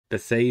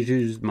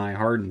Besieges my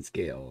Hardened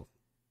scale.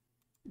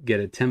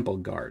 Get a Temple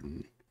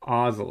Garden.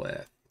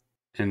 Ozolith.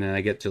 And then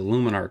I get to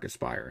Luminarch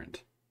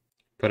Aspirant.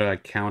 Put a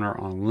counter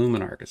on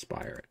Luminarch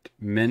Aspirant.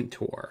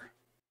 Mentor.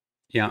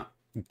 Yeah,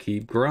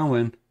 keep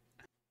growing.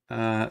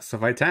 So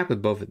if I attack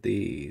with both of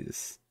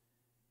these,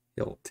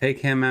 you'll take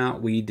him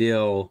out. We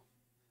deal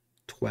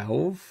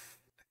 12.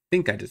 I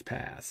think I just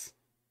pass.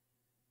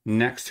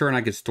 Next turn,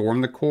 I could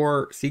Storm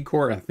the Sea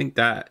Court. I think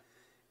that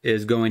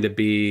is going to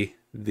be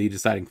the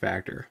deciding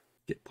factor.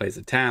 Plays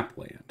a tap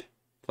land.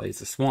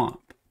 Plays a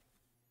swamp.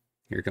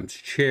 Here comes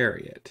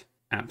Chariot.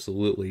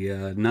 Absolutely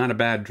not a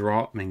bad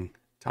draw. I mean,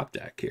 top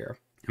deck here.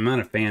 I'm not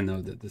a fan,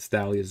 though, that the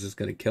Stallion is just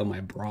going to kill my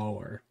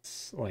Brawler.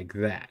 Like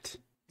that.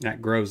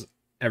 That grows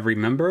every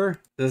member.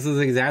 This is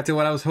exactly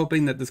what I was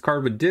hoping that this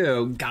card would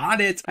do.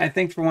 Got it!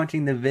 Thanks for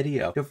watching the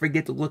video. Don't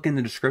forget to look in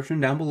the description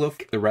down below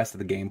for the rest of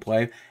the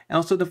gameplay. And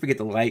also don't forget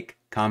to like,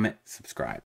 comment, subscribe.